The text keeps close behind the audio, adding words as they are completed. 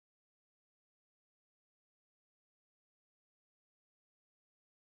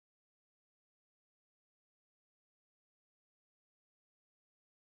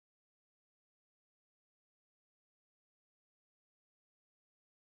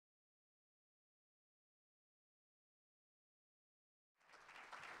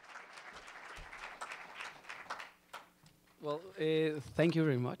Well, thank you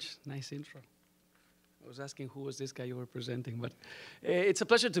very much. Nice intro. I was asking who was this guy you were presenting, but it's a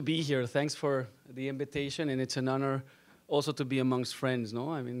pleasure to be here. Thanks for the invitation, and it's an honor also to be amongst friends.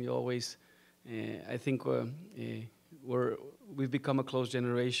 No, I mean, you always. I think we've become a close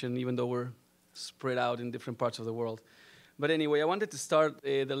generation, even though we're spread out in different parts of the world. But anyway, I wanted to start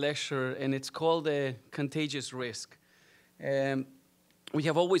the lecture, and it's called Contagious Risk. We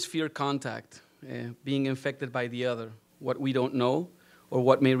have always feared contact, being infected by the other, what we don't know, or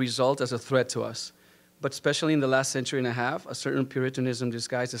what may result as a threat to us. But especially in the last century and a half, a certain Puritanism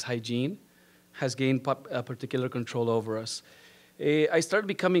disguised as hygiene has gained a particular control over us. I started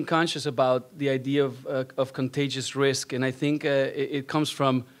becoming conscious about the idea of contagious risk, and I think it comes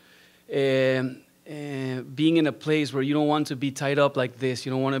from being in a place where you don't want to be tied up like this.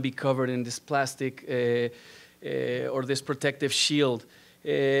 You don't want to be covered in this plastic or this protective shield,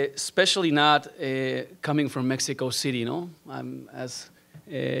 especially not coming from Mexico City. No, as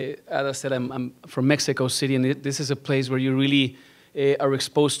Ada said, I'm from Mexico City, and this is a place where you really are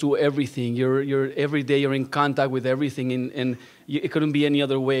exposed to everything. You're every day you're in contact with everything, and it couldn't be any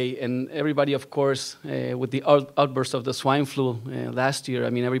other way. And everybody, of course, with the outburst of the swine flu last year, I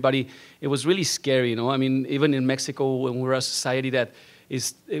mean, everybody, it was really scary, you know. I mean, even in Mexico, when we're a society that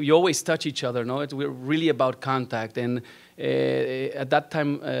is, you always touch each other, no? We're really about contact, and at that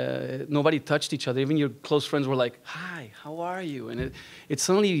time, nobody touched each other. Even your close friends were like, "Hi, how are you?" And it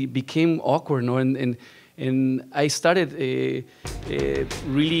suddenly became awkward, no? And I started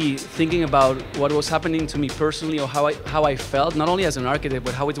really thinking about what was happening to me personally, or how I felt, not only as an architect,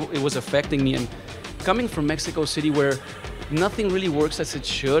 but how it was affecting me. And coming from Mexico City, where nothing really works as it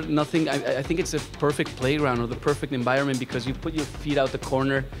should, I think it's a perfect playground or the perfect environment, because you put your feet out the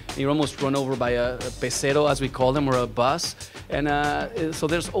corner and you're almost run over by a pecero, as we call them, or a bus. And so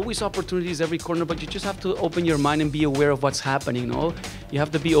there's always opportunities every corner, but you just have to open your mind and be aware of what's happening, no? You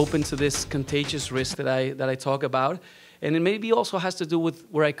have to be open to this contagious risk that I talk about. And it maybe also has to do with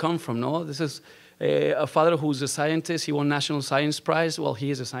where I come from, no? This is a father who's a scientist. He won National Science Prize. Well,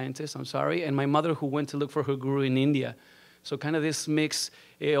 he is a scientist, I'm sorry. And my mother, who went to look for her guru in India. So kind of this mix,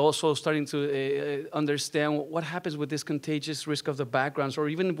 also starting to understand what happens with this contagious risk of the backgrounds, or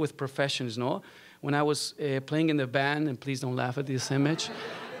even with professions, no? When I was playing in the band, and please don't laugh at this image,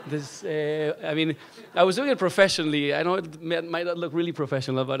 I mean, I was doing it professionally. I know it might not look really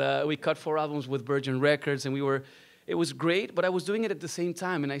professional, but we cut 4 albums with Virgin Records, and it was great, but I was doing it at the same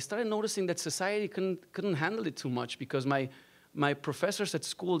time, and I started noticing that society couldn't handle it too much, because my professors at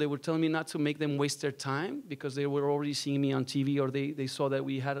school, they were telling me not to make them waste their time, because they were already seeing me on TV, or they saw that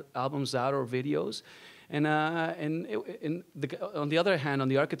we had albums out or videos. And on the other hand, on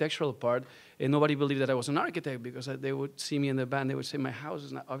the architectural part, nobody believed that I was an architect, because they would see me in the band. They would say, "My house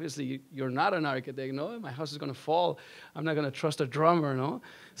is not, obviously you're not an architect, no? My house is going to fall. I'm not going to trust a drummer, no?"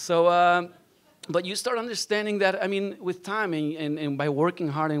 So, but you start understanding that, I mean, with time and by working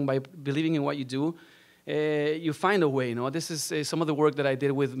hard and by believing in what you do, you find a way, you know. This is some of the work that I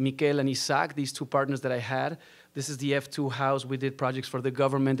did with Michel and Isaac, these 2 partners that I had. This is the F2 house. We did projects for the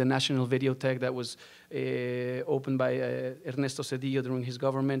government, the National Videotheque that was opened by Ernesto Cedillo during his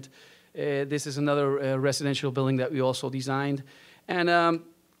government. This is another residential building that we also designed, and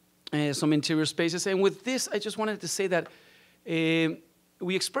some interior spaces. And with this, I just wanted to say that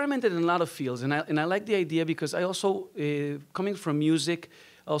we experimented in a lot of fields, and I like the idea, because I also, coming from music,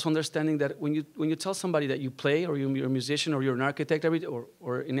 also understanding that when you tell somebody that you play, or you're a musician, or you're an architect,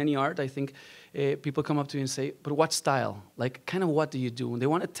 or in any art, I think people come up to you and say, "But what style? Like, kind of what do you do?" And they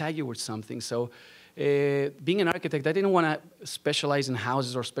want to tag you with something. So being an architect, I didn't want to specialize in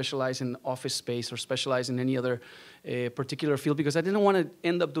houses, or specialize in office space, or specialize in any other particular field, because I didn't want to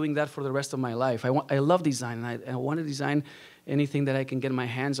end up doing that for the rest of my life. I love design, and I want to design anything that I can get my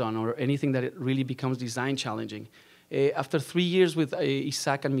hands on, or anything that it really becomes design challenging. After 3 years with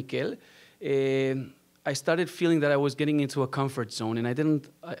Isaac and Michel, I started feeling that I was getting into a comfort zone, and I didn't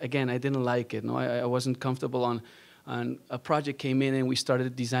like it. No, I wasn't comfortable on a project came in, and we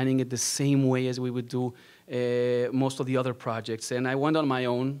started designing it the same way as we would do most of the other projects. And I went on my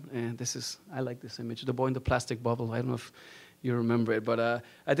own, and I like this image, the boy in the plastic bubble. I don't know if you remember it, but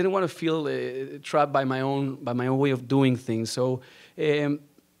I didn't want to feel trapped by my own way of doing things. So,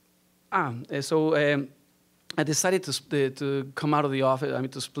 I decided to come out of the office,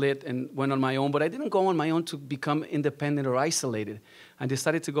 to split, and went on my own. But I didn't go on my own to become independent or isolated. I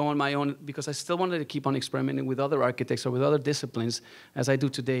decided to go on my own because I still wanted to keep on experimenting with other architects or with other disciplines, as I do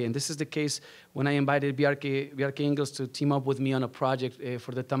today. And this is the case when I invited Bjarke Ingels to team up with me on a project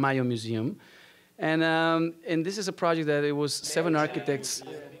for the Tamayo Museum. And this is a project that it was 7 architects.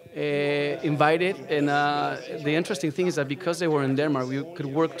 invited, and the interesting thing is that because they were in Denmark, we could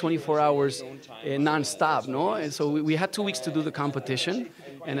work 24 hours non-stop, no? And so we had 2 weeks to do the competition,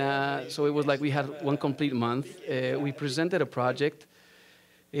 and so it was like we had one complete month. We presented a project.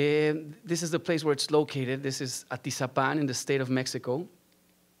 This is the place where it's located. This is Atizapan in the state of Mexico,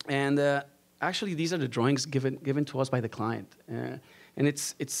 and actually these are the drawings given to us by the client, and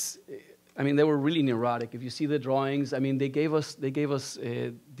I mean, they were really neurotic. If you see the drawings, I mean, they gave us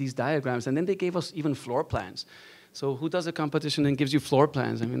these diagrams, and then they gave us even floor plans. So who does a competition and gives you floor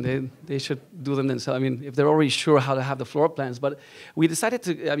plans? I mean, they should do them themselves. I mean, if they're already sure how to have the floor plans. But we decided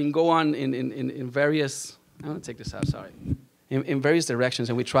to, I mean, go on in various. I'm gonna take this out. Sorry. In various directions,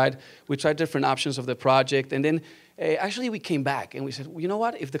 and we tried different options of the project, and then actually we came back and we said, well, you know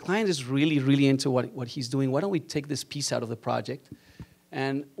what? If the client is really into what he's doing, why don't we take this piece out of the project?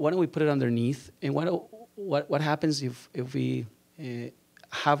 And why don't we put it underneath? And what happens if we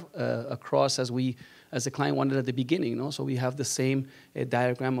have a cross as the client wanted at the beginning? You know? So we have the same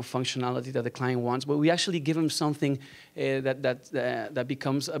diagram of functionality that the client wants, but we actually give him something that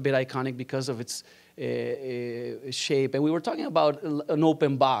becomes a bit iconic because of its shape. And we were talking about an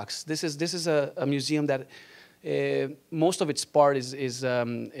open box. This is a museum that most of its part is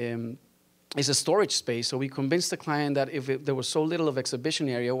a storage space. So we convinced the client that if there was so little of exhibition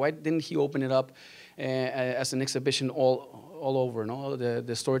area, why didn't he open it up as an exhibition all over, no?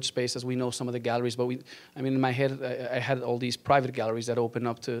 The storage space, as we know some of the galleries, but I mean, in my head, I had all these private galleries that open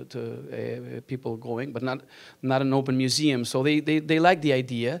up to people going, but not an open museum. So they liked the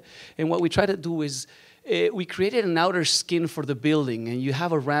idea, and what we try to do is we created an outer skin for the building, and you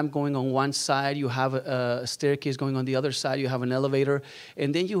have a ramp going on one side, you have a staircase going on the other side, you have an elevator,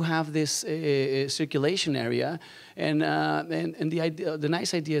 and then you have this circulation area. And the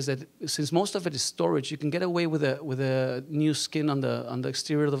nice idea is that since most of it is storage, you can get away with a new skin on the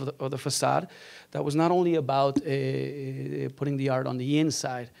exterior of the facade. That was not only about putting the art on the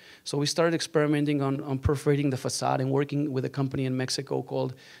inside. So we started experimenting on perforating the facade and working with a company in Mexico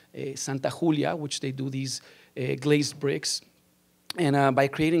called Santa Julia, which they do these glazed bricks. And by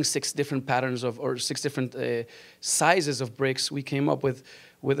creating 6 different patterns or 6 different sizes of bricks, we came up with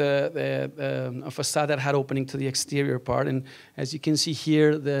a facade that had opening to the exterior part. And as you can see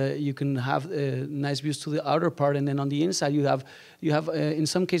here, you can have nice views to the outer part, and then on the inside you have in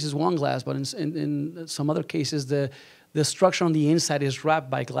some cases one glass, but in some other cases the structure on the inside is wrapped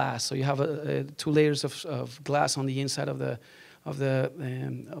by glass. So you have 2 layers of glass on the inside of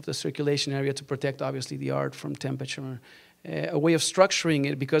the circulation area to protect obviously the art from temperature. A way of structuring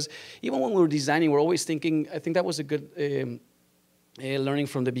it, because even when we were designing, we're always thinking. I think that was a good learning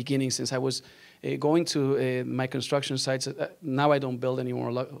from the beginning, since I was going to my construction sites. Now I don't build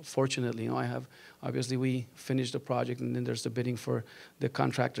anymore, fortunately. You know, I have, obviously we finished the project, and then there's the bidding for the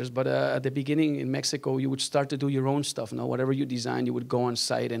contractors. But at the beginning in Mexico, you would start to do your own stuff. You know, whatever you design, you would go on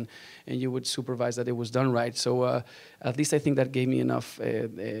site and you would supervise that it was done right. So at least I think that gave me enough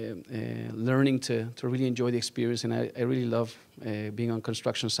learning to really enjoy the experience, and I really love being on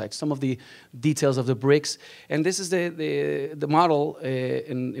construction sites. Some of the details of the bricks, and this is the model.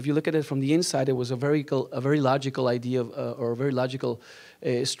 And if you look at it from the inside, it was a very logical idea or a very logical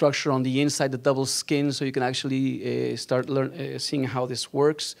structure on the inside, the double skin, so you can actually start seeing how this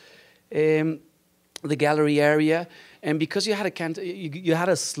works. The gallery area, and because you had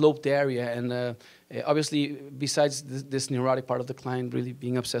a sloped area, and obviously, besides this neurotic part of the client really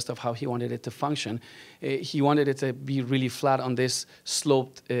being obsessed of how he wanted it to function, he wanted it to be really flat on this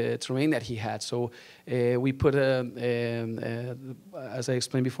sloped terrain that he had. So we put, as I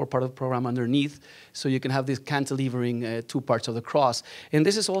explained before, part of the program underneath, so you can have this cantilevering 2 parts of the cross. And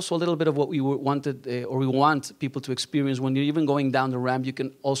this is also a little bit of what we wanted, or we want people to experience. When you're even going down the ramp, you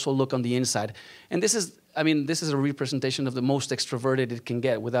can also look on the inside. And this is, I mean, this is a representation of the most extroverted it can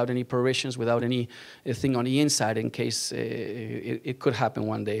get, without any partitions, without any thing on the inside, in case it could happen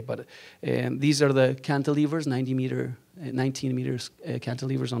one day. But these are the cantilevers, 19 meters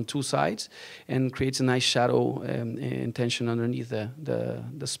cantilevers on 2 sides, and creates a nice shadow intention underneath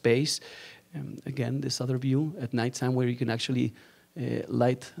the space. Again, this other view at nighttime, where you can actually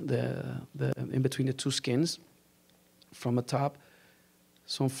light the in between the 2 skins from the top.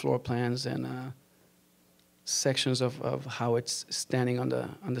 Some floor plans and sections of how it's standing on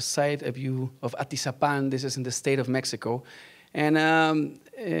the site. A view of Atizapan. This is in the state of Mexico, and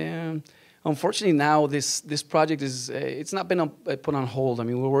unfortunately now this project is it's not been put on hold. I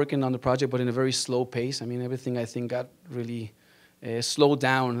mean, we're working on the project, but in a very slow pace. I mean, everything I think got really slowed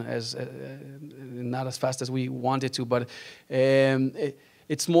down, as not as fast as we wanted to, but.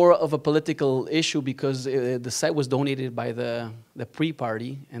 it's more of a political issue because the site was donated by the PRI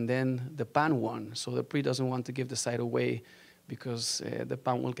party, and then the PAN won. So the PRI doesn't want to give the site away because the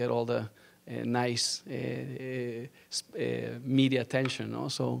PAN will get all the nice media attention. No?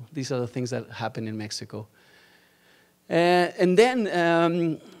 So these are the things that happen in Mexico. And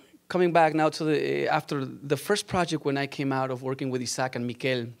then coming back now to after the first project when I came out of working with Isaac and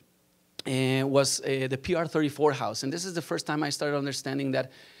Michel was the PR34 house. And this is the first time I started understanding that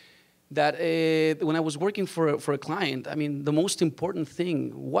when I was working for a client, I mean, the most important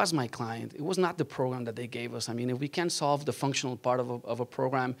thing was my client. It was not the program that they gave us. I mean, if we can't solve the functional part of a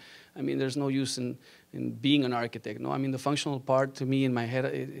program, I mean, there's no use in being an architect. No, I mean, the functional part to me in my head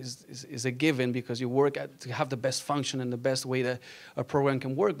is a given because you work to have the best function and the best way that a program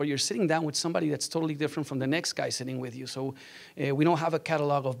can work. But you're sitting down with somebody that's totally different from the next guy sitting with you. So we don't have a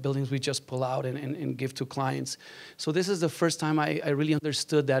catalog of buildings we just pull out and give to clients. So this is the first time I really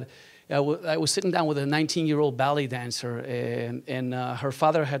understood that. I was sitting down with a 19-year-old ballet dancer, and her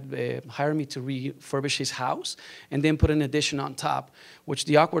father had hired me to refurbish his house and then put an addition on top, which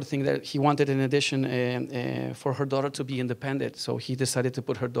the awkward thing that he wanted an addition for her daughter to be independent, so he decided to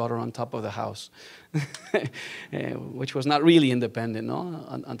put her daughter on top of the house, which was not really independent, no,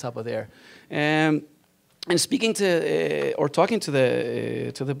 on top of there. And speaking to or talking to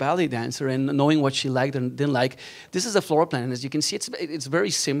the ballet dancer and knowing what she liked and didn't like, this is a floor plan. And as you can see, it's very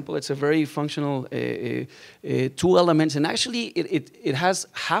simple. It's a very functional 2 elements, and actually it has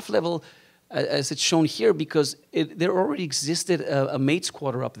half level as it's shown here because there already existed a maid's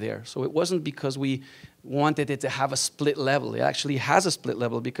quarter up there. So it wasn't because we wanted it to have a split level. It actually has a split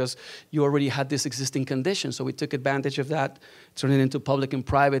level because you already had this existing condition. So we took advantage of that, turned it into public and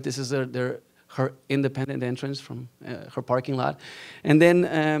private. This is her independent entrance from her parking lot. And then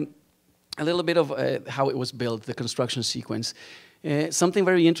a little bit of how it was built, the construction sequence. Something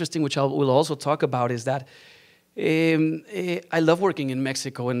very interesting, which we'll also talk about, is that I love working in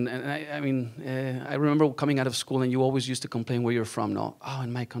Mexico. And I mean, I remember coming out of school and you always used to complain where you're from. No, oh,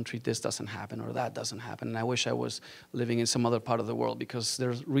 in my country, this doesn't happen or that doesn't happen. And I wish I was living in some other part of the world because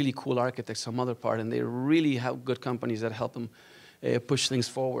there's really cool architects some other part and they really have good companies that help them push things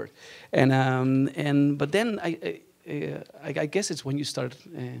forward, but then I guess it's when you start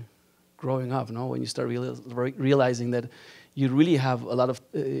growing up, no? When you start realizing that you really have a lot of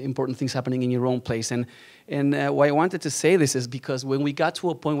important things happening in your own place. And why I wanted to say this is because when we got to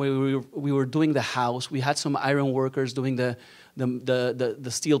a point where we were doing the house, we had some iron workers doing the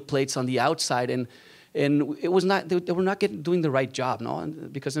steel plates on the outside, and it was not, they were not doing the right job, no?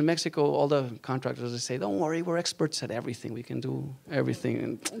 Because in Mexico, all the contractors, they say, don't worry, we're experts at everything. We can do everything.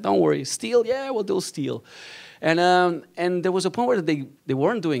 And don't worry, steel, yeah, we'll do steel. And there was a point where they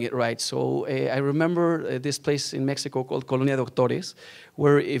weren't doing it right. So I remember this place in Mexico called Colonia Doctores,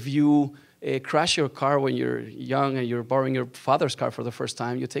 where if you crash your car when you're young and you're borrowing your father's car for the first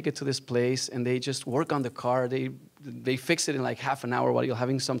time, you take it to this place and they just work on the car. They fix it in like half an hour while you're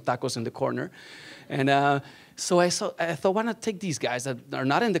having some tacos in the corner. And so I thought, why not take these guys that are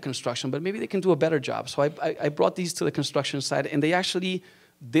not in the construction, but maybe they can do a better job. So I brought these to the construction site, and they actually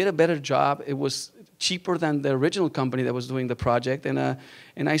did a better job. It was cheaper than the original company that was doing the project.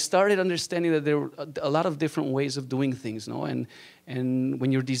 And I started understanding that there were a lot of different ways of doing things, no? And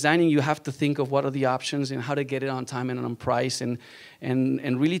when you're designing, you have to think of what are the options and how to get it on time and on price,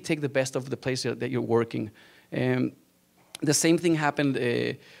 and really take the best of the place that you're working. The same thing happened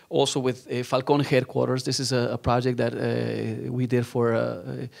also with Falcon headquarters. This is a project that we did for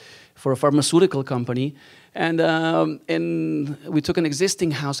a pharmaceutical company. And we took an existing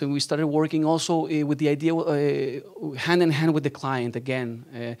house and we started working also with the idea hand in hand with the client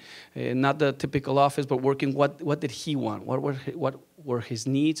again. Not the typical office, but working what did he want? What were his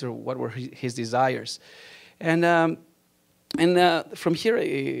needs or what were his desires? And from here,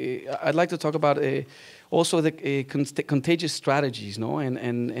 I'd like to talk about also the contagious strategies, no?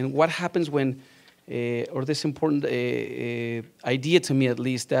 And what happens when, or this important idea to me at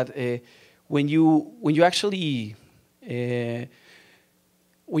least, that when you actually,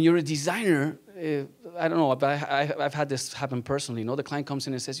 when you're a designer, I don't know, but I've had this happen personally. You know, the client comes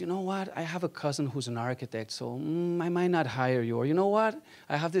in and says, you know what, I have a cousin who's an architect, so I might not hire you. Or you know what,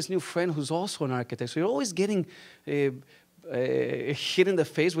 I have this new friend who's also an architect. So you're always getting hit in the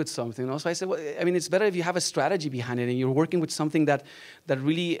face with something. So I said, well, I mean, it's better if you have a strategy behind it and you're working with something that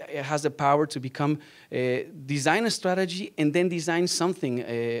really has the power to become, design a strategy and then design something.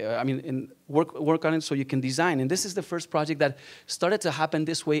 I mean, and work on it so you can design. And this is the first project that started to happen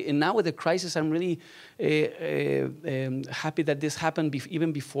this way. And now with the crisis, I'm really happy that this happened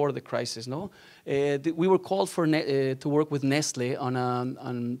even before the crisis. We were called to work with Nestle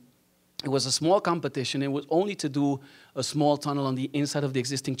on it was a small competition. It was only to do a small tunnel on the inside of the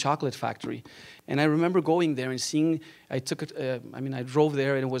existing chocolate factory. And I remember going there and seeing, I drove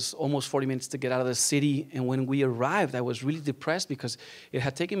there and it was almost 40 minutes to get out of the city. And when we arrived, I was really depressed because it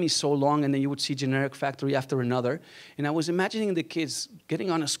had taken me so long, and then you would see generic factory after another. And I was imagining the kids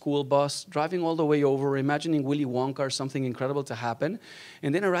getting on a school bus, driving all the way over, imagining Willy Wonka or something incredible to happen,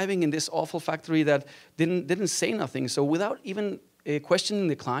 and then arriving in this awful factory that didn't say nothing. So without even questioning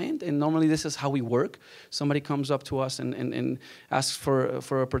the client, and normally this is how we work. Somebody comes up to us and asks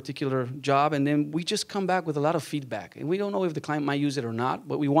for a particular job, and then we just come back with a lot of feedback. And we don't know if the client might use it or not,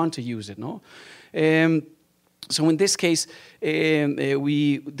 but we want to use it, So in this case,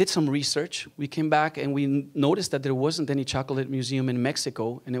 we did some research. We came back and we noticed that there wasn't any chocolate museum in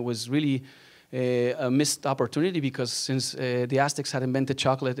Mexico, and it was really a missed opportunity because since the Aztecs had invented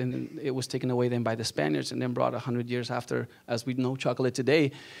chocolate and it was taken away then by the Spaniards and then brought 100 years after, as we know chocolate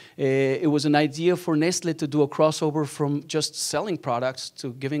today, it was an idea for Nestle to do a crossover from just selling products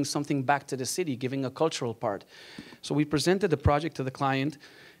to giving something back to the city, giving a cultural part. So we presented the project to the client,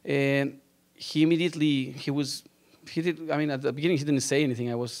 and he immediately, I mean, at the beginning he didn't say anything.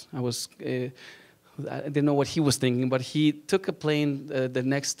 I didn't know what he was thinking, but he took a plane the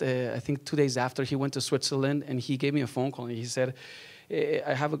next, I think 2 days after, he went to Switzerland, and he gave me a phone call, and he said,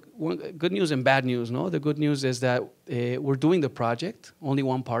 I have good news and bad news. The good news is that we're doing the project, only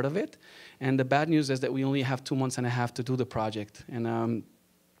one part of it, and the bad news is that we only have 2 months and a half to do the project. And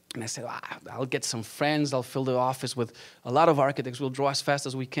I said, I'll get some friends, I'll fill the office with a lot of architects, we'll draw as fast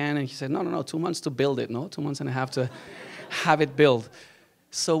as we can. And he said, no, 2 months to build it, 2 months and a half to have it built.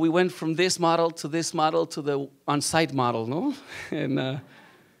 So we went from this model to the on-site model,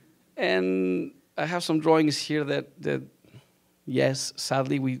 And I have some drawings here that yes,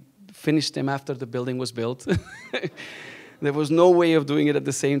 sadly, we finished them after the building was built. There was no way of doing it at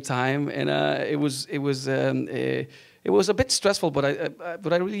the same time, and it was a bit stressful, but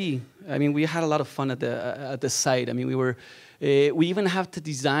I really, I mean, we had a lot of fun at the site. I mean, we even have to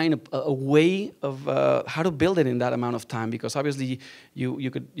design a way of how to build it in that amount of time, because obviously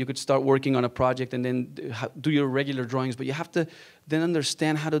you could start working on a project and then do your regular drawings, but you have to then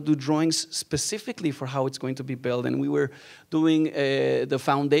understand how to do drawings specifically for how it's going to be built. And we were doing the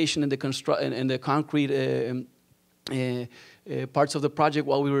foundation and the concrete parts of the project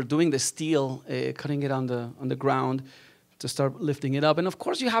while we were doing the steel, cutting it on the ground to start lifting it up. And of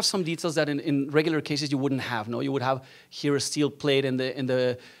course you have some details that in regular cases you wouldn't have. You would have here a steel plate and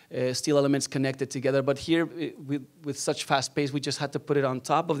the steel elements connected together, but here with such fast pace we just had to put it on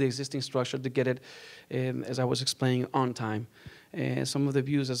top of the existing structure to get it, as I was explaining, on time. Some of the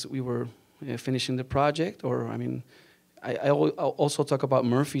views as we were finishing the project, or I mean, I also talk about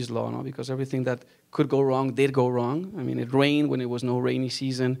Murphy's Law, because everything that could go wrong did go wrong. I mean, it rained when it was no rainy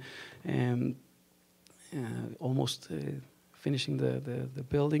season, and almost finishing the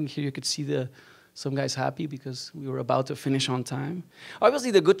building. Here you could see some guys happy because we were about to finish on time. Obviously,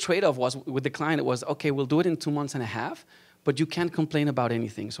 the good trade-off was with the client, it was, okay, we'll do it in 2 months and a half, but you can't complain about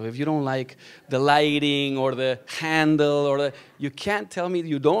anything. So if you don't like the lighting or the handle, you can't tell me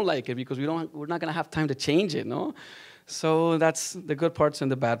you don't like it, because we're not going to have time to change it, So that's the good parts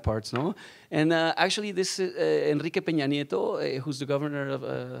and the bad parts, And actually, this Enrique Peña Nieto, who's the governor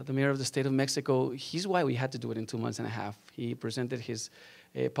of the mayor of the state of Mexico, he's why we had to do it in 2 months and a half. He presented his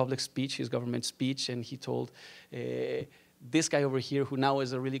public speech, his government speech, and he told this guy over here, who now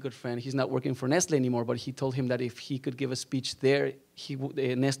is a really good friend, he's not working for Nestle anymore, but he told him that if he could give a speech there,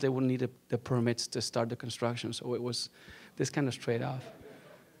 Nestle wouldn't need the permits to start the construction. So it was this kind of straight off.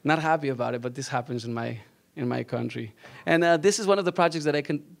 Not happy about it, but this happens in my country. And this is one of the projects that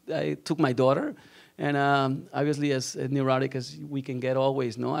I took my daughter, and obviously as neurotic as we can get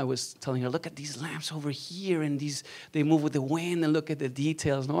always, I was telling her, look at these lamps over here, and they move with the wind, and look at the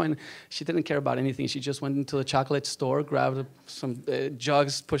details, and she didn't care about anything. She just went into the chocolate store, grabbed some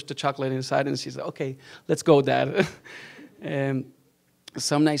jugs, pushed the chocolate inside, and she said, okay, let's go, Dad.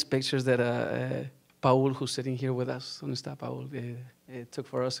 Some nice pictures that Paul, who's sitting here with us, ¿dónde está Paul? took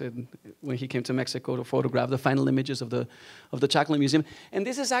for us when he came to Mexico to photograph the final images of the Chocolate Museum. And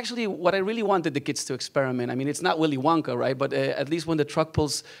this is actually what I really wanted the kids to experiment. I mean, it's not Willy Wonka, right? But at least when the truck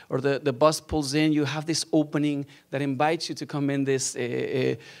pulls or the bus pulls in, you have this opening that invites you to come in this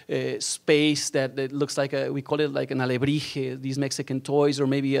space that looks like we call it like an alebrije, these Mexican toys, or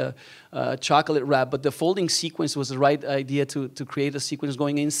maybe a chocolate wrap. But the folding sequence was the right idea to create a sequence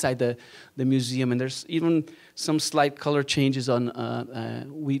going inside the museum. And there's even some slight color changes on,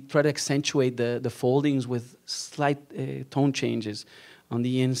 we try to accentuate the foldings with slight tone changes on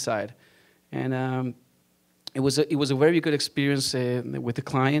the inside. And it was a very good experience with the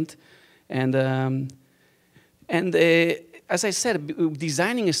client. And as I said,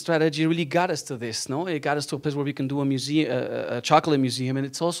 designing a strategy really got us to this, no? It got us to a place where we can do a museum, a chocolate museum. And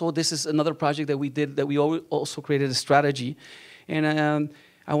it's also, this is another project that we did that we also created a strategy. And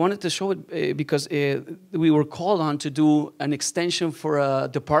I wanted to show it because we were called on to do an extension for a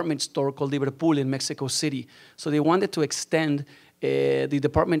department store called Liverpool in Mexico City. So they wanted to extend the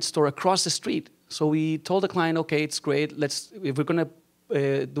department store across the street. So we told the client, okay, it's great. If we're going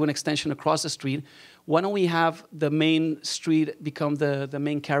to do an extension across the street, why don't we have the main street become the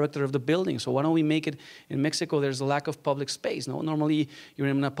main character of the building? So why don't we make it, in Mexico, there's a lack of public space. No? Normally, you're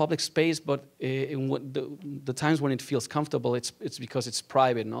in a public space, but in the times when it feels comfortable, it's because it's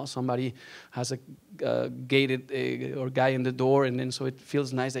private. No? Somebody has a gated or guy in the door, and then so it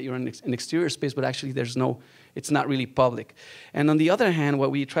feels nice that you're in an exterior space, but actually it's not really public. And on the other hand,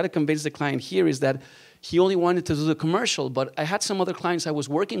 what we try to convince the client here is that he only wanted to do the commercial, but I had some other clients I was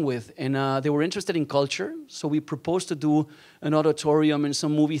working with, and they were interested in culture, so we proposed to do an auditorium and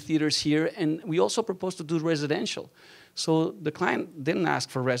some movie theaters here, and we also proposed to do residential. So the client didn't ask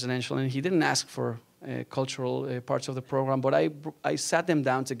for residential, and he didn't ask for cultural parts of the program, but I sat them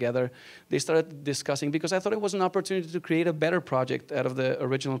down together. They started discussing, because I thought it was an opportunity to create a better project out of the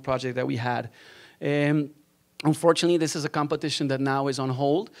original project that we had. Unfortunately, this is a competition that now is on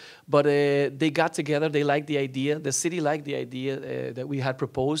hold, but they got together, they liked the idea, the city liked the idea that we had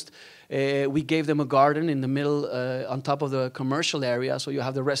proposed. We gave them a garden in the middle, on top of the commercial area, so you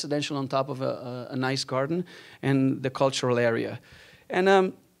have the residential on top of a nice garden, and the cultural area. And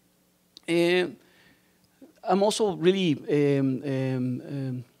I'm also really,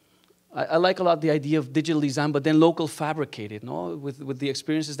 I like a lot the idea of digital design, but then local fabricated, no? With the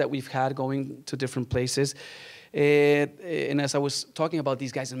experiences that we've had going to different places. And as I was talking about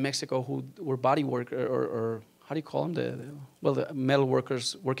these guys in Mexico who were body work, or how do you call them? The metal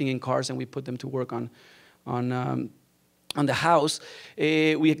workers working in cars, and we put them to work on the house.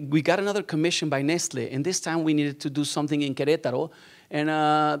 We got another commission by Nestle, and this time we needed to do something in Queretaro. And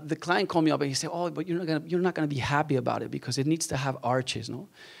the client called me up and he said, "Oh, but you're not gonna be happy about it because it needs to have arches, no?"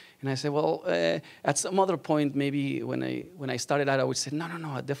 And I said, well, at some other point, maybe when I started out, I would say, no,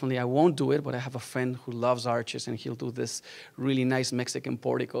 definitely I won't do it, but I have a friend who loves arches, and he'll do this really nice Mexican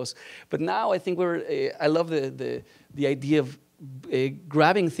porticos. But now I think I love the idea of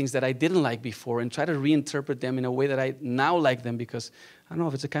grabbing things that I didn't like before and try to reinterpret them in a way that I now like them, because, I don't know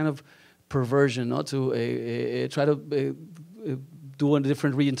if it's a kind of perversion, no? To try to do a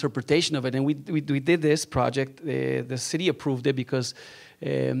different reinterpretation of it. And we did this project. The city approved it because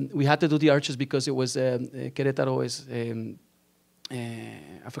we had to do the arches because it was Querétaro is I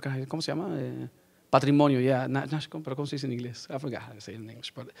forgot cómo se llama patrimonio, yeah. Pero cómo se dice en inglés? I forgot how to say it in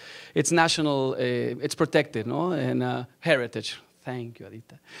English, but it's national. It's protected, no, and heritage. Thank you,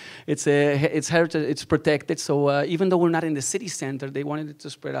 Adita. It's heritage. It's protected. So even though we're not in the city center, they wanted it to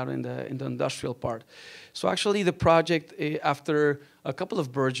spread out in the industrial part. So actually, the project, after a couple of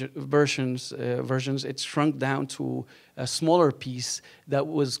versions, it shrunk down to a smaller piece that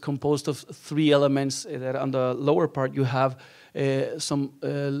was composed of 3 elements. That on the lower part you have some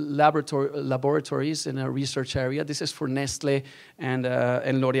laboratories in a research area. This is for Nestle and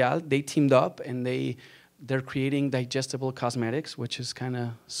L'Oreal. They teamed up, and they're creating digestible cosmetics, which is kind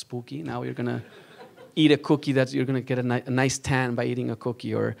of spooky. Now you're gonna eat a cookie you're gonna get a nice tan by eating a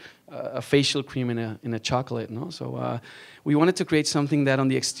cookie, or a facial cream in a chocolate. No, so we wanted to create something that on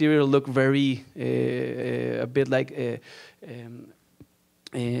the exterior looked very a bit like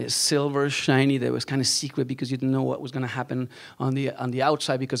silver, shiny. That was kind of secret because you didn't know what was going to happen on the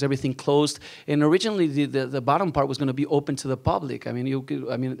outside because everything closed. And originally, the bottom part was going to be open to the public. I mean,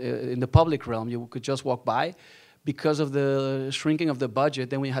 in the public realm, you could just walk by. Because of the shrinking of the budget,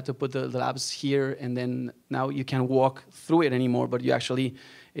 then we had to put the labs here, and then now you can't walk through it anymore, but you actually,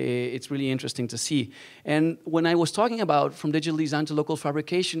 it's really interesting to see. And when I was talking about from digital design to local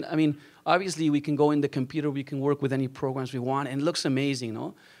fabrication, I mean, obviously we can go in the computer, we can work with any programs we want, and it looks amazing,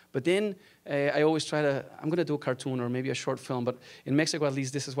 no? But then I always try to, I'm going to do a cartoon or maybe a short film, but in Mexico at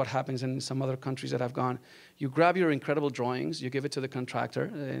least this is what happens, and in some other countries that I've gone. You grab your incredible drawings, you give it to the contractor,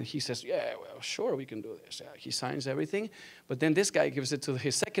 and he says, yeah, well, sure, we can do this. He signs everything, but then this guy gives it to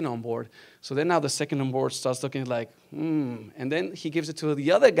his second on board. So then now the second on board starts looking like, and then he gives it to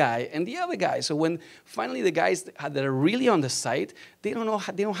the other guy and the other guy. So when finally the guys that are really on the site, they don't know,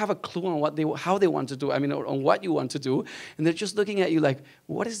 they don't have a clue on how they want to do, I mean, or on what you want to do, and they're just looking at you like,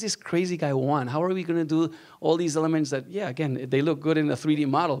 what does this crazy guy want? How are we going to do all these elements that, yeah, again, they look good in a 3D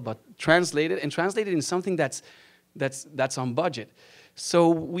model, but translate it in something that's on budget. So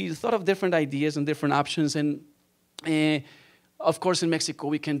we thought of different ideas and different options, and of course in Mexico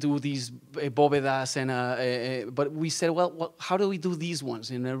we can do these bóvedas, and but we said, well, how do we do these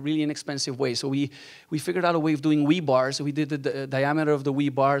ones in a really inexpensive way? So we figured out a way of doing wee bars. So we did the diameter of the wee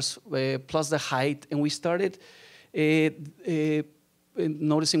bars plus the height, and we started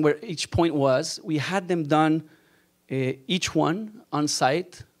noticing where each point was. We had them done, each one on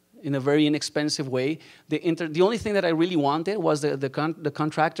site in a very inexpensive way. The only thing that I really wanted was the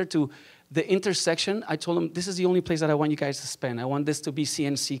contractor to, the intersection, I told him, this is the only place that I want you guys to spend. I want this to be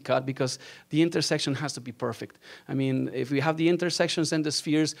CNC cut because the intersection has to be perfect. I mean, if we have the intersections and the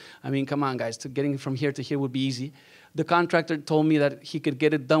spheres, I mean, come on, guys, getting from here to here would be easy. The contractor told me that he could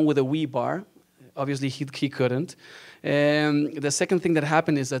get it done with a wee bar. Obviously, he couldn't. The second thing that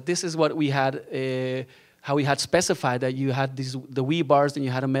happened is that this is what we had, how we had specified, that you had the wee bars, then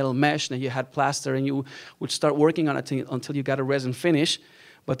you had a metal mesh, then you had plaster, and you would start working on it until you got a resin finish.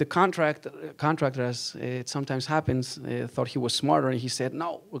 But the contractor, as it sometimes happens, thought he was smarter, and he said,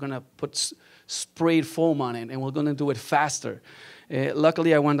 no, we're going to put sprayed foam on it, and we're going to do it faster.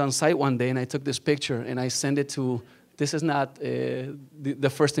 Luckily, I went on site one day, and I took this picture, and I sent it to, this is not the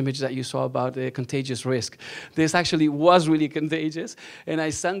first image that you saw about contagious risk. This actually was really contagious, and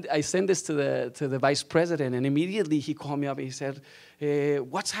I sent this to the vice president, and immediately he called me up and he said,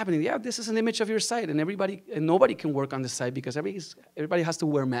 what's happening? Yeah, this is an image of your site, and nobody can work on the site because everybody has to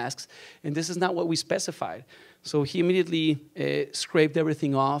wear masks, and this is not what we specified. So he immediately scraped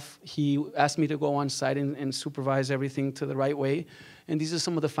everything off. He asked me to go on site and supervise everything to the right way, and these are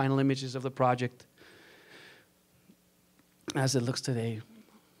some of the final images of the project as it looks today.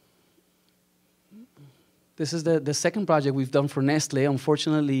 This is the second project we've done for Nestle.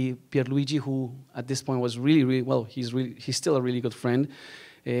 Unfortunately, Pierluigi, who at this point was really, well, he's still a really good friend.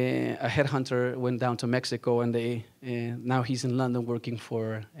 A headhunter went down to Mexico, and now he's in London working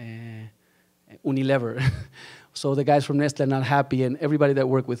for Unilever. So the guys from Nestle are not happy, and everybody that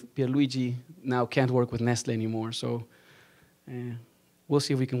worked with Pierluigi now can't work with Nestle anymore. So we'll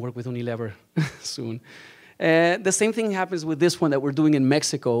see if we can work with Unilever soon. The same thing happens with this one that we're doing in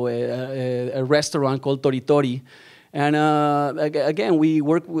Mexico, a restaurant called Tori Tori. And again, we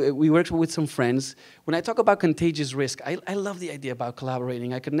worked with some friends. When I talk about contagious risk, I love the idea about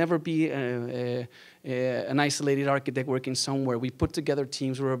collaborating. I could never be an isolated architect working somewhere. We put together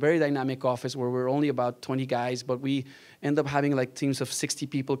teams. We're a very dynamic office where we're only about 20 guys, but we end up having like teams of 60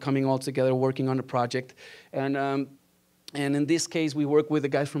 people coming all together working on a project. And in this case, we work with the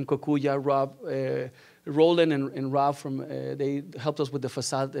guys from Kokuya, Rob, Roland and Rob they helped us with the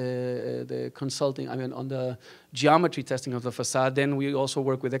facade, the consulting, I mean, on the geometry testing of the facade. Then we also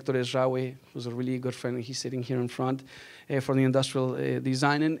work with Hector Esraue, who's a really good friend. He's sitting here in front from the industrial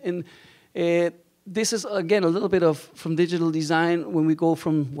design. And this is, again, a little bit of from digital design when we go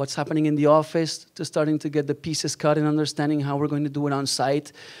from what's happening in the office to starting to get the pieces cut and understanding how we're going to do it on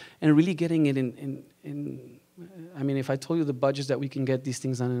site and really getting it in I mean, if I told you the budgets that we can get these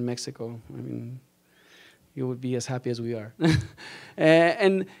things done in Mexico, I mean, you would be as happy as we are.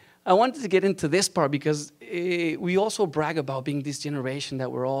 And I wanted to get into this part because we also brag about being this generation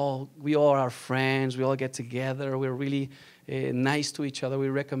that we all are friends, we all get together, we're really nice to each other, we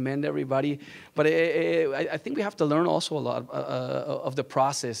recommend everybody. But I think we have to learn also a lot of the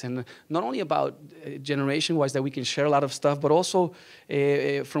process, and not only about generation-wise that we can share a lot of stuff, but also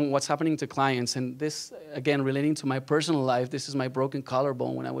from what's happening to clients. And this, again, relating to my personal life, this is my broken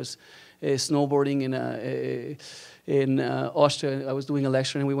collarbone when I was snowboarding in Austria. I was doing a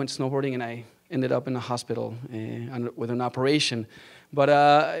lecture and we went snowboarding, and I ended up in a hospital with an operation.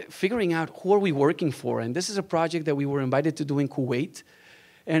 But figuring out who are we working for, and this is a project that we were invited to do in Kuwait.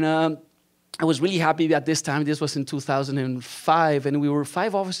 And I was really happy at this time. This was in 2005, and we were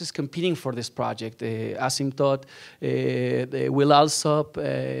 5 offices competing for this project. Asymptote, Will Alsop,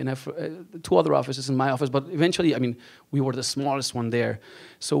 and 2 other offices in my office. But eventually, I mean, we were the smallest one there.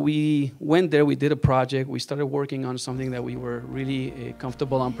 So we went there, we did a project, we started working on something that we were really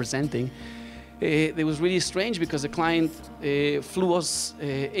comfortable on presenting. it was really strange because the client flew us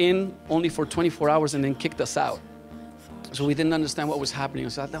in only for 24 hours and then kicked us out. So we didn't understand what was happening.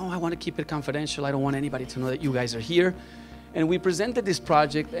 So I thought, I want to keep it confidential. I don't want anybody to know that you guys are here. And we presented this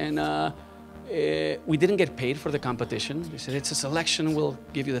project, and we didn't get paid for the competition. They said, it's a selection. We'll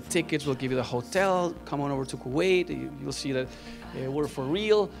give you the tickets. We'll give you the hotel. Come on over to Kuwait. You'll see that we're for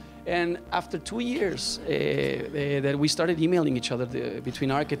real. And after 2 years that we started emailing each other between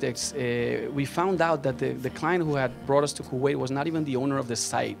architects, we found out that the client who had brought us to Kuwait was not even the owner of the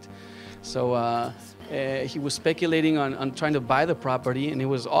site. So he was speculating on trying to buy the property, and it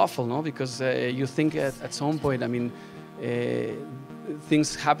was awful, no? Because you think at some point, I mean,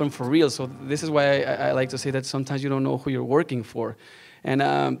 things happen for real. So this is why I like to say that sometimes you don't know who you're working for, and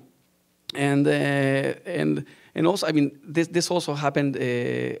also, I mean, this also happened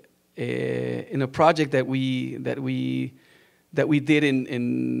in a project that we did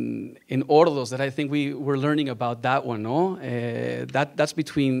in Ordos, that I think we were learning about that one, no? That's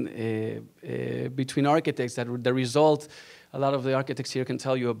between architects, that the result, a lot of the architects here can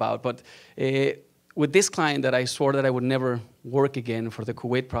tell you about. But with this client that I swore that I would never work again for the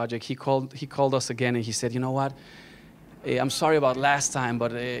Kuwait project, he called us again and he said, you know what? I'm sorry about last time,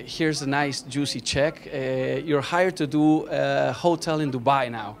 but here's a nice juicy check. You're hired to do a hotel in Dubai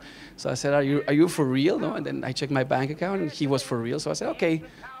now. So I said, are you for real? No? And then I checked my bank account, and he was for real. So I said, okay.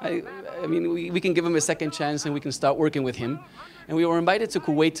 I mean, we can give him a second chance, and we can start working with him. And we were invited to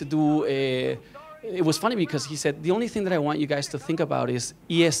Kuwait to do it was funny because he said, the only thing that I want you guys to think about is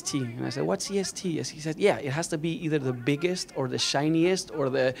EST. And I said, what's EST? He said, yeah, it has to be either the biggest or the shiniest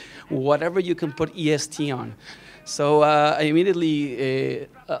or the whatever you can put EST on. So I immediately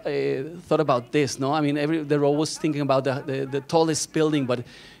thought about this, no? I mean, they're always thinking about the tallest building, but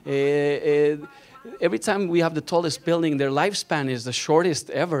every time we have the tallest building, their lifespan is the shortest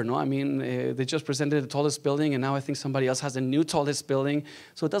ever, no? I mean, they just presented the tallest building, and now I think somebody else has a new tallest building,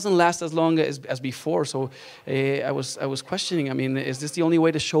 so it doesn't last as long as before. So I was questioning, I mean, is this the only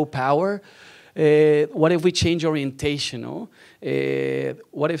way to show power? What if we change orientation, no?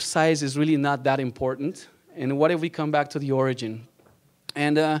 What if size is really not that important? And what if we come back to the origin?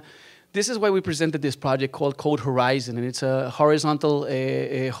 And this is why we presented this project called Code Horizon, and it's a horizontal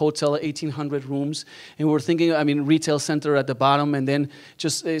hotel, 1,800 rooms. And we were thinking, I mean, retail center at the bottom, and then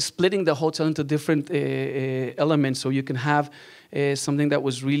just splitting the hotel into different elements, so you can have something that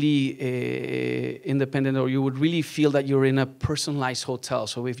was really independent, or you would really feel that you're in a personalized hotel.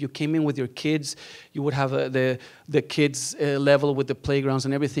 So if you came in with your kids, you would have the kids level with the playgrounds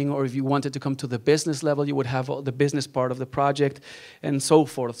and everything, or if you wanted to come to the business level, you would have the business part of the project, and so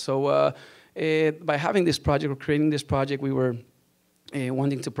forth. So by having this project, or creating this project, we were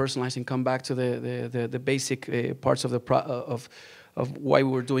wanting to personalize and come back to the basic parts of of why we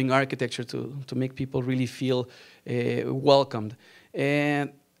were doing architecture, to make people really feel welcomed.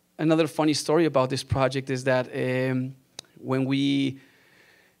 And another funny story about this project is that when we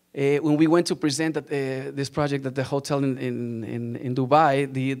went to present this project at the hotel in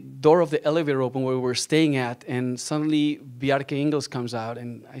Dubai, the door of the elevator opened where we were staying at, and suddenly Bjarke Ingels comes out,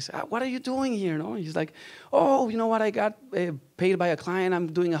 and I said, what are you doing here? No? He's like, oh, you know what, I got paid by a client.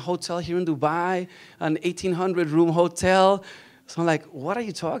 I'm doing a hotel here in Dubai, an 1,800 room hotel. So I'm like, what are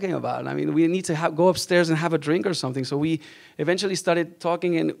you talking about? I mean, we need to go upstairs and have a drink or something. So we eventually started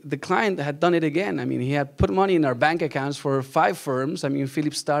talking, and the client had done it again. I mean, he had put money in our bank accounts for 5 firms. I mean,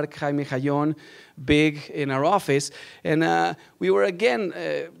 Philip Stark, Jaime Jayon, big in our office. And we were again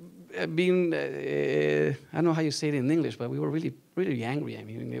being, I don't know how you say it in English, but we were really, really angry. I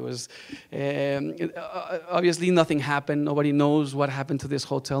mean, it was, obviously nothing happened. Nobody knows what happened to this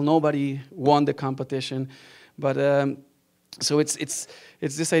hotel. Nobody won the competition. But so it's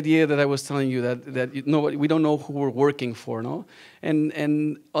this idea that I was telling you, that we don't know who we're working for, no?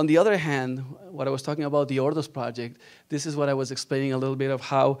 And on the other hand, what I was talking about, the Ordos project, this is what I was explaining a little bit of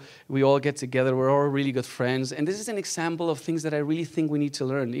how we all get together. We're all really good friends, and this is an example of things that I really think we need to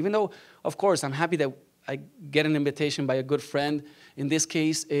learn. Even though, of course, I'm happy that I get an invitation by a good friend. In this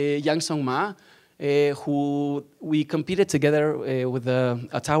case, Yang Song Ma, who we competed together with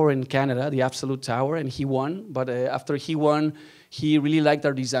a tower in Canada, the Absolute Tower, and he won. But after he won, he really liked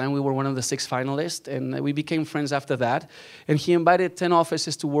our design. We were one of the 6 finalists, and we became friends after that. And he invited 10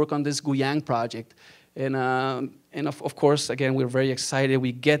 offices to work on this Guyang project. And of course, again, we're very excited.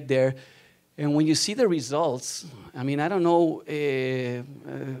 We get there, and when you see the results, I mean, I don't know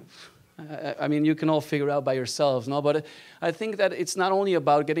I mean, you can all figure out by yourselves, no? But I think that it's not only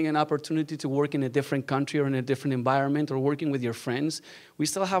about getting an opportunity to work in a different country or in a different environment or working with your friends. We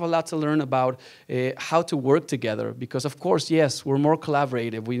still have a lot to learn about how to work together because, of course, yes, we're more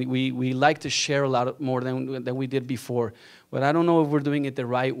collaborative. We like to share a lot more than we did before. But I don't know if we're doing it the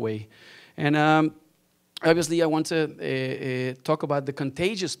right way. And obviously, I want to talk about the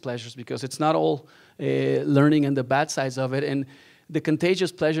contagious pleasures because it's not all learning and the bad sides of it. And the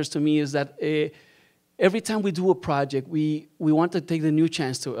contagious pleasures to me is that every time we do a project, we want to take the new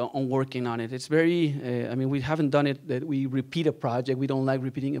chance on working on it. It's very, I mean, we haven't done it that we repeat a project. We don't like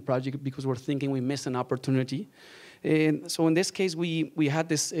repeating a project because we're thinking we missed an opportunity. And so in this case, we had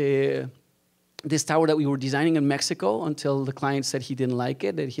this tower that we were designing in Mexico until the client said he didn't like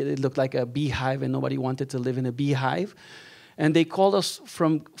it, that it looked like a beehive and nobody wanted to live in a beehive. And they called us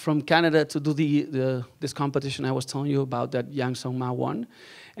from Canada to do this competition I was telling you about that Yang Song Ma won.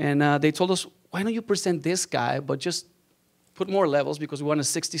 And they told us, why don't you present this guy, but just put more levels because we want a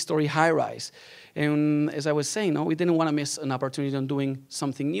 60-story high-rise. And as I was saying, no, we didn't want to miss an opportunity on doing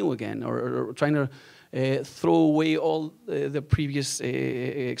something new again or trying to throw away all the previous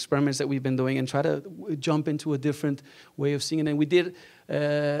experiments that we've been doing and try to jump into a different way of seeing it. And we did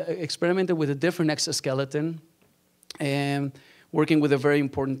experimented with a different exoskeleton. Working with a very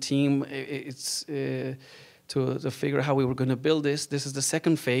important team, it's to figure out how we were going to build this. This is the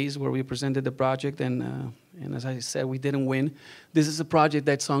second phase where we presented the project, and as I said, we didn't win. This is a project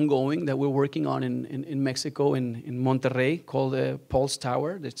that's ongoing that we're working on in Mexico, in Monterrey, called Pulse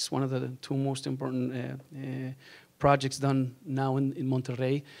Tower. It's one of the two most important projects done now in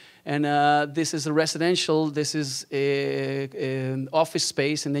Monterrey. And this is a residential, this is an office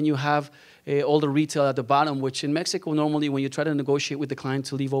space, and then you have all the retail at the bottom, which in Mexico, normally when you try to negotiate with the client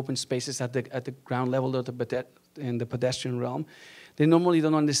to leave open spaces at the ground level or in the pedestrian realm, they normally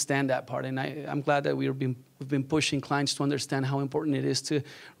don't understand that part. And I'm glad that we've been pushing clients to understand how important it is to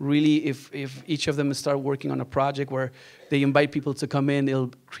really, if each of them start working on a project where they invite people to come in,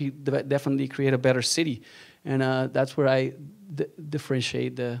 it'll definitely create a better city. And that's where I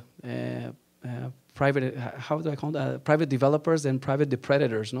differentiate the private, how do I call it? Private developers and private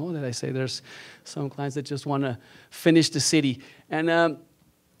depredators, no? That I say there's some clients that just want to finish the city. And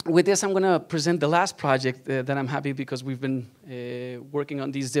with this, I'm going to present the last project that I'm happy because we've been working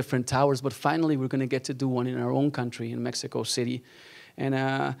on these different towers, but finally we're going to get to do one in our own country, in Mexico City. And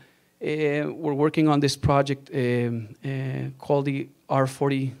we're working on this project called the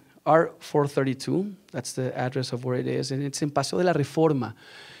R432. That's the address of where it is, and it's in Paseo de la Reforma.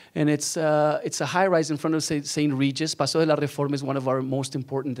 And it's a high-rise in front of St. Regis. Paseo de la Reforma is one of our most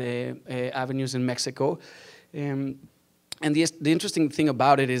important avenues in Mexico. And the interesting thing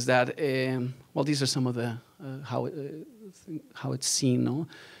about it is that, well, these are some of the how it's seen, no?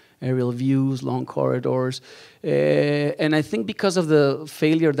 Aerial views, long corridors. And I think because of the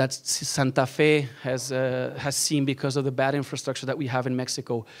failure that Santa Fe has seen because of the bad infrastructure that we have in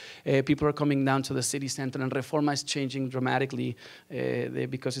Mexico, people are coming down to the city center, and Reforma is changing dramatically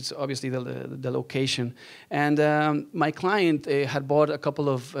because it's obviously the location. And my client had bought a couple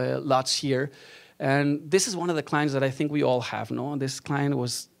of lots here, and this is one of the clients that I think we all have, no? This client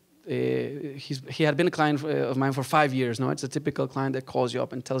was he had been a client of mine for 5 years. No, it's a typical client that calls you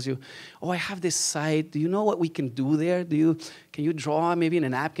up and tells you, "Oh, I have this site. Do you know what we can do there? Can you draw maybe in a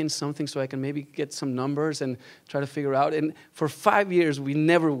napkin something so I can maybe get some numbers and try to figure out?" And for 5 years, we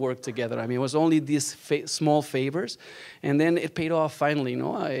never worked together. I mean, it was only these small favors, and then it paid off finally.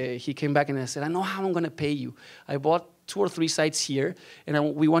 He came back and I said, "I know how I'm going to pay you. I bought 2 or 3 sites here,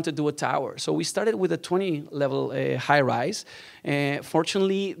 and we want to do a tower." So we started with a 20-level high-rise.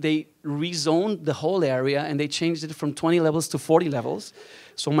 Fortunately, they rezoned the whole area, and they changed it from 20 levels to 40 levels.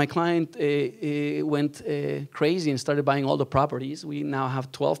 So my client went crazy and started buying all the properties. We now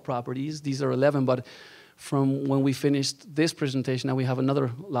have 12 properties. These are 11, but from when we finished this presentation, now we have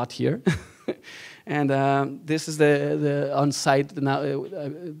another lot here. And this is the on-site, now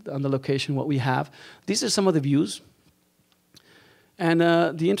on the location, what we have. These are some of the views. And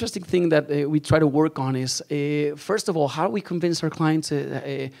the interesting thing that we try to work on is, first of all, how do we convince our clients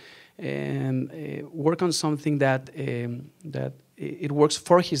to work on something that it works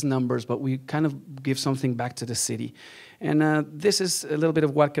for his numbers, but we kind of give something back to the city. And this is a little bit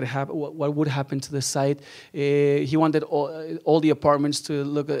of what could happen, what would happen to the site. He wanted all the apartments to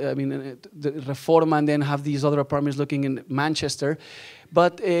look, the Reforma, and then have these other apartments looking in Manchester.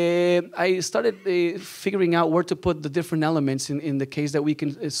 But I started figuring out where to put the different elements in the case that we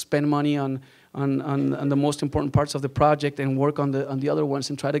can spend money on on the most important parts of the project and work on the other ones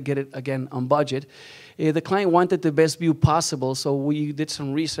and try to get it, again, on budget. The client wanted the best view possible, so we did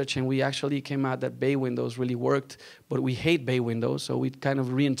some research, and we actually came out that bay windows really worked, but we hate bay windows, so we kind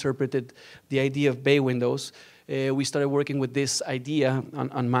of reinterpreted the idea of bay windows. We started working with this idea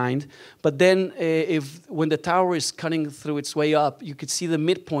on mind. But then when the tower is cutting through its way up, you could see the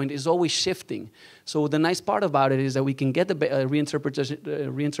midpoint is always shifting. So the nice part about it is that we can get the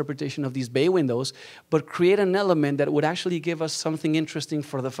reinterpretation of these bay windows, but create an element that would actually give us something interesting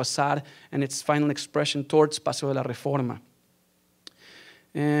for the facade and its final expression towards Paseo de la Reforma.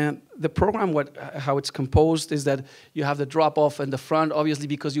 And the program, how it's composed, is that you have the drop-off in the front, obviously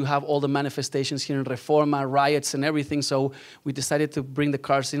because you have all the manifestations here in Reforma, riots and everything, so we decided to bring the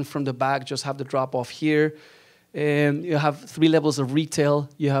cars in from the back, just have the drop-off here. And you have 3 levels of retail.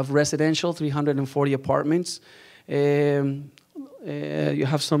 You have residential, 340 apartments. You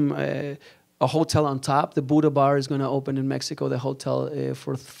have a hotel on top. The Buddha Bar is going to open in Mexico, the hotel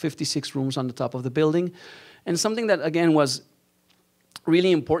for 56 rooms on the top of the building. And something that, again, was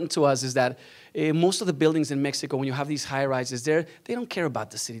really important to us is that most of the buildings in Mexico, when you have these high-rises there, they don't care about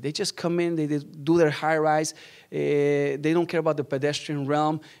the city. They just come in, they do their high-rise. They don't care about the pedestrian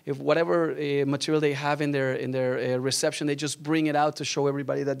realm. If whatever material they have in their reception, they just bring it out to show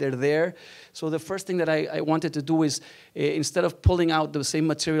everybody that they're there. So the first thing that I wanted to do is, instead of pulling out the same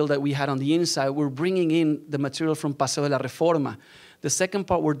material that we had on the inside, we're bringing in the material from Paseo de la Reforma. The second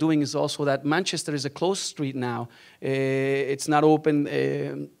part we're doing is also that Manchester is a closed street now. It's not open,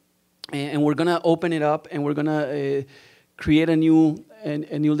 and we're going to open it up, and we're going to create a new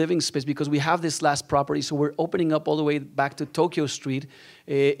living space because we have this last property. So we're opening up all the way back to Tokyo Street,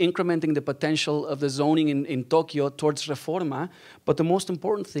 incrementing the potential of the zoning in Tokyo towards Reforma. But the most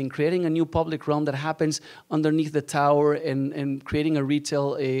important thing, creating a new public realm that happens underneath the tower and creating a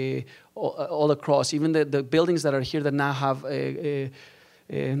retail all across. Even the buildings that are here that now have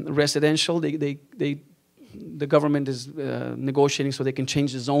residential, the government is negotiating so they can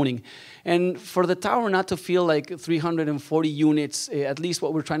change the zoning. And for the tower not to feel like 340 units, at least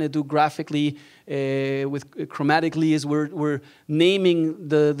what we're trying to do graphically, chromatically, is we're naming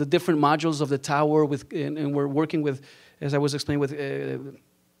the different modules of the tower and we're working with, as I was explaining, with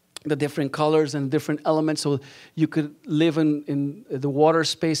the different colors and different elements, so you could live in the water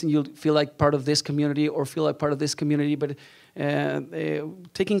space and you'll feel like part of this community or feel like part of this community, but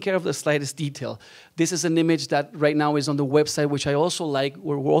taking care of the slightest detail. This is an image that right now is on the website, which I also like.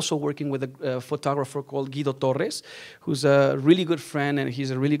 We're also working with a photographer called Guido Torres, who's a really good friend and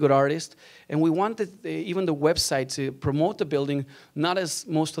he's a really good artist. And we wanted even the website to promote the building, not as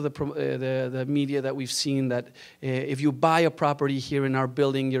most of the media that we've seen, that if you buy a property here in our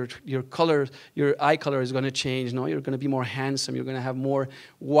building, your color, your eye color is going to change. No, you're going to be more handsome. You're going to have more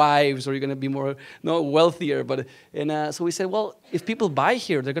wives, or you're going to be more wealthier. So we said, well, if people buy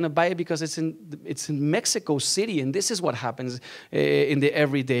here, they're going to buy it because it's in Mexico City, and this is what happens in the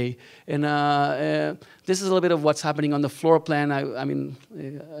everyday. And this is a little bit of what's happening on the floor plan. I mean,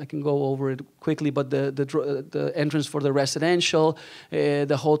 I can go over it quickly, but the entrance for the residential,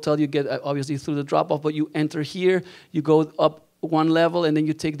 the hotel you get obviously through the drop-off, but you enter here, you go up one level, and then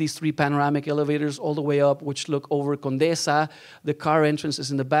you take these 3 panoramic elevators all the way up, which look over Condesa. The car entrance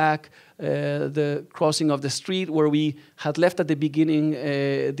is in the back. The crossing of the street where we had left at the beginning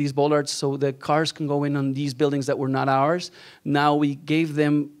these bollards so the cars can go in on these buildings that were not ours. Now we gave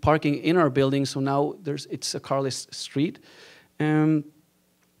them parking in our building, so now it's a carless street.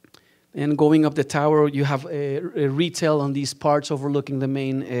 And going up the tower, you have a retail on these parts overlooking the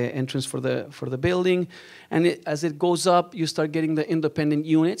main entrance for the building. And as it goes up, you start getting the independent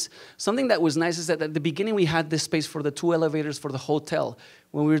units. Something that was nice is that at the beginning, we had this space for the 2 elevators for the hotel.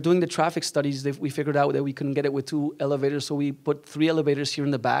 When we were doing the traffic studies, we figured out that we couldn't get it with 2 elevators, so we put 3 elevators here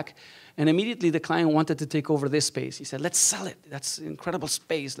in the back. And immediately the client wanted to take over this space. He said, let's sell it. That's incredible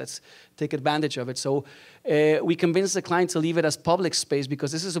space. Let's take advantage of it. So we convinced the client to leave it as public space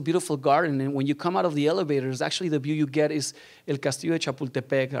because this is a beautiful garden. And when you come out of the elevators, actually the view you get is El Castillo de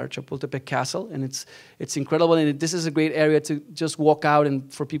Chapultepec, our Chapultepec Castle. And it's incredible. And this is a great area to just walk out.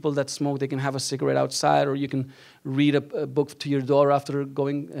 And for people that smoke, they can have a cigarette outside, or you can read a book to your daughter after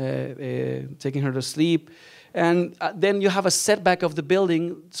taking her to sleep. And then you have a setback of the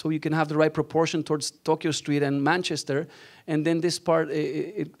building so you can have the right proportion towards Tokyo Street and Manchester. And then this part,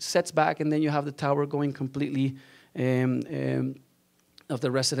 it sets back, and then you have the tower going completely of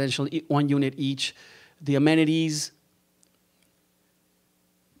the residential, 1 unit each. The amenities,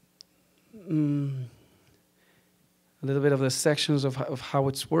 a little bit of the sections of how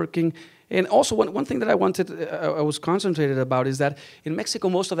it's working. And also, one thing that I was concentrated about is that in Mexico,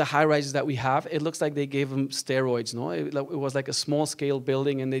 most of the high rises that we have, it looks like they gave them steroids. No, it was like a small scale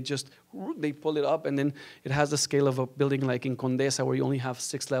building, and they pull it up, and then it has the scale of a building like in Condesa, where you only have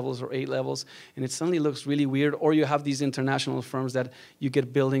 6 levels or 8 levels, and it suddenly looks really weird. Or you have these international firms that you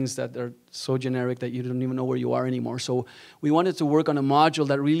get buildings that are so generic that you don't even know where you are anymore. So we wanted to work on a module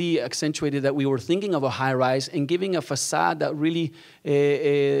that really accentuated that we were thinking of a high rise and giving a facade that really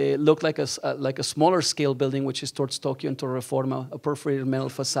looked like a smaller scale building, which is towards Tokyo and Torre Reforma, a perforated metal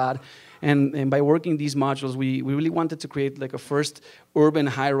facade. And by working these modules, we really wanted to create like a first urban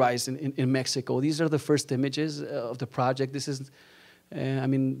high-rise in Mexico. These are the first images of the project. This is, I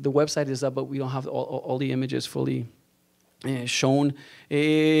mean, the website is up, but we don't have all the images fully shown.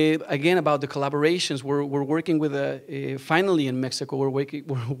 Again, about the collaborations, we're working with, finally in Mexico, we're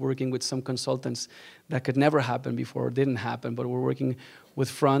working with some consultants that could never happen before, or didn't happen, but we're working with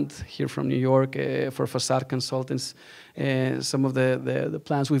Front here from New York for facade consultants. Some of the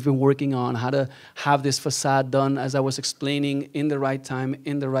plans we've been working on, how to have this facade done, as I was explaining, in the right time,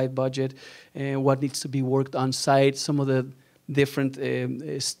 in the right budget, what needs to be worked on site, some of the different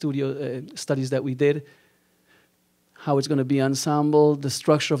studies that we did, how it's going to be ensembled, the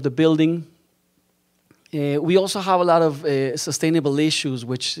structure of the building. We also have a lot of sustainable issues,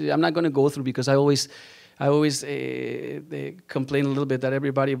 which I'm not going to go through because I always complain a little bit that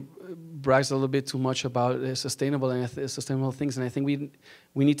everybody brags a little bit too much about sustainable things, and I think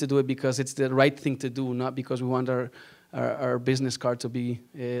we need to do it because it's the right thing to do, not because we want our business card to be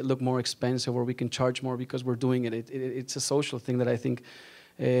look more expensive or we can charge more because we're doing it. It's a social thing that I think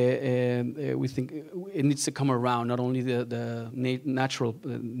we think it needs to come around, not only the natural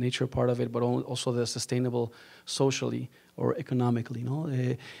nature part of it, but also the sustainable socially or economically. No?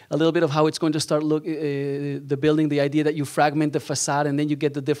 A little bit of how it's going to start the building, the idea that you fragment the facade and then you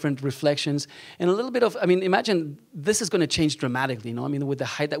get the different reflections, and a little bit of, I mean, imagine this is going to change dramatically, no? I mean, with the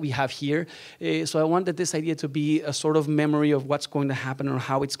height that we have here. So I wanted this idea to be a sort of memory of what's going to happen or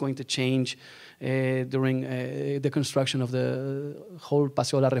how it's going to change during the construction of the whole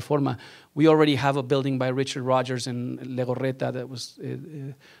Paseo de la Reforma. We already have a building by Richard Rogers in Legorreta that was,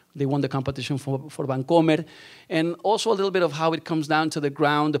 they won the competition for Vancomer. And also a little bit of how it comes down to the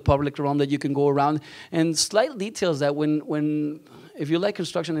ground, the public realm that you can go around, and slight details that if you like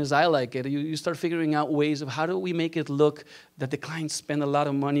construction as I like it, you start figuring out ways of how do we make it look that the clients spend a lot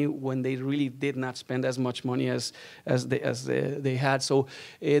of money when they really did not spend as much money as they had. So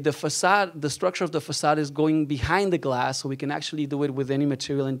the facade, the structure of the facade is going behind the glass, so we can actually do it with any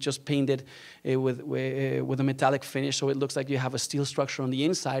material and just paint it with a metallic finish, so it looks like you have a steel structure on the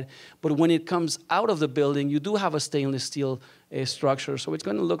inside. But when it comes out of the building, you do have a stainless steel structure, so it's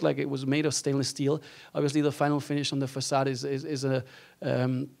going to look like it was made of stainless steel. Obviously, the final finish on the facade is a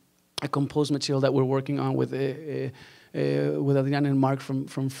composed material that we're working on with Adrian and Mark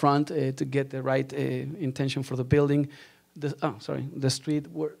from Front to get the right intention for the building. The street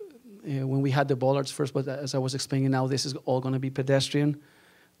when we had the bollards first, but as I was explaining now, this is all going to be pedestrian.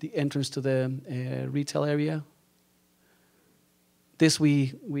 The entrance to the retail area. This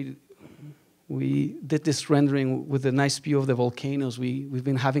we did this rendering with a nice view of the volcanoes. We've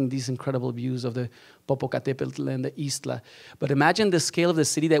been having these incredible views of the Popocatépetl and the Istla. But imagine the scale of the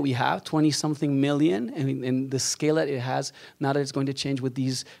city that we have, 20-something million, and the scale that it has now that it's going to change with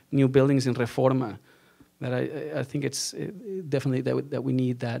these new buildings in Reforma. That I think it's definitely that we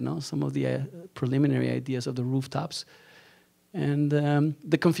need that, no? Some of the preliminary ideas of the rooftops. And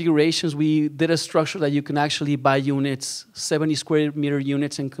the configurations, we did a structure that you can actually buy units, 70 square meter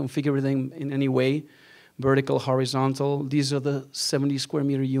units, and configure them in any way, vertical, horizontal. These are the 70 square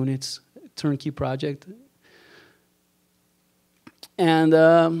meter units, turnkey project. And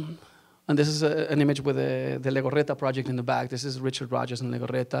this is an image with the Legorreta project in the back. This is Richard Rogers and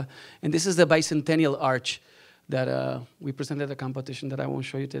Legorreta. And this is the bicentennial arch that we presented at a competition that I won't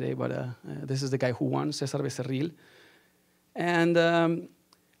show you today, but this is the guy who won, Cesar Becerril. And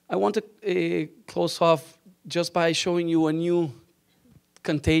I want to close off just by showing you a new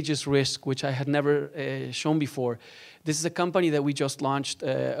contagious risk, which I had never shown before. This is a company that we just launched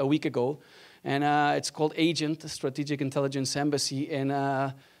a week ago, and it's called Agent, Strategic Intelligence Embassy. And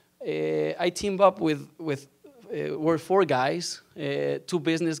I teamed up with we're 4 guys, 2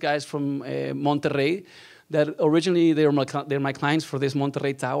 business guys from Monterrey, that originally they're my clients for this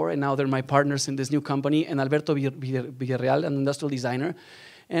Monterrey tower, and now they're my partners in this new company, and Alberto Villarreal, an industrial designer.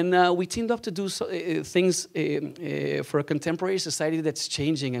 And we teamed up to do things for a contemporary society that's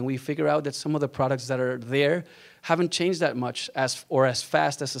changing, and we figure out that some of the products that are there haven't changed that much as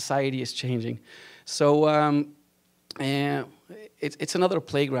fast as society is changing. So And it's another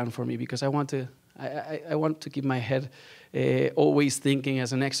playground for me because I want to keep my head always thinking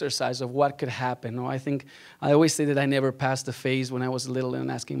as an exercise of what could happen. I think I always say that I never passed the phase when I was little and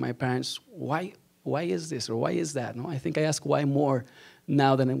asking my parents, why is this or why is that? I think I ask why more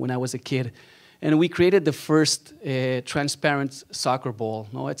now than when I was a kid. And we created the first transparent soccer ball.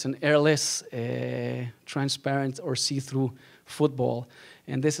 It's an airless, transparent or see-through football.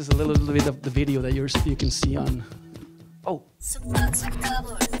 And this is a little bit of the video that you can see on. Oh.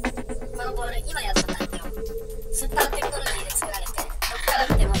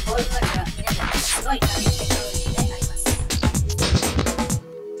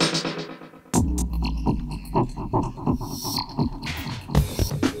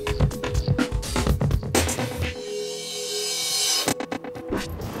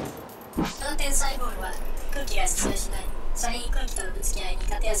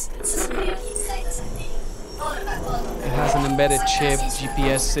 It has an embedded chip,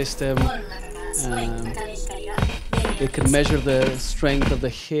 GPS system. It can measure the strength of the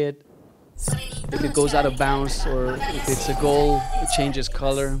hit. If it goes out of bounds or if it's a goal, it changes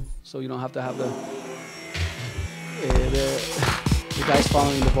color, so you don't have to have the guys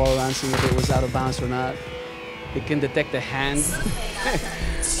following the ball around seeing if it was out of bounds or not. It can detect the hand.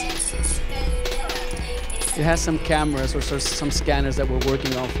 It has some cameras or some scanners that we're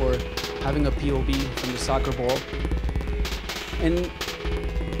working on for having a POV from the soccer ball. And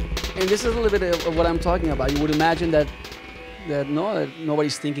this is a little bit of what I'm talking about. You would imagine that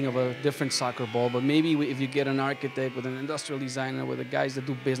nobody's thinking of a different soccer ball, but maybe if you get an architect with an industrial designer, with the guys that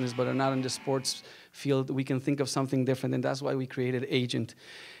do business but are not in the sports field, we can think of something different, and that's why we created Agent.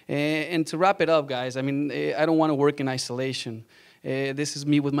 And to wrap it up, guys, I mean, I don't want to work in isolation. This is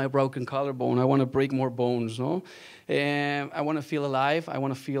me with my broken collarbone. I want to break more bones, no? I want to feel alive. I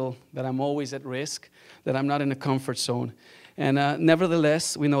want to feel that I'm always at risk, that I'm not in a comfort zone. And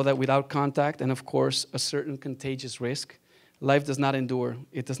nevertheless, we know that without contact and, of course, a certain contagious risk, life does not endure.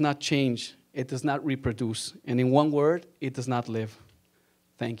 It does not change. It does not reproduce. And in one word, it does not live.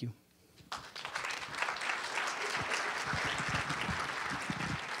 Thank you.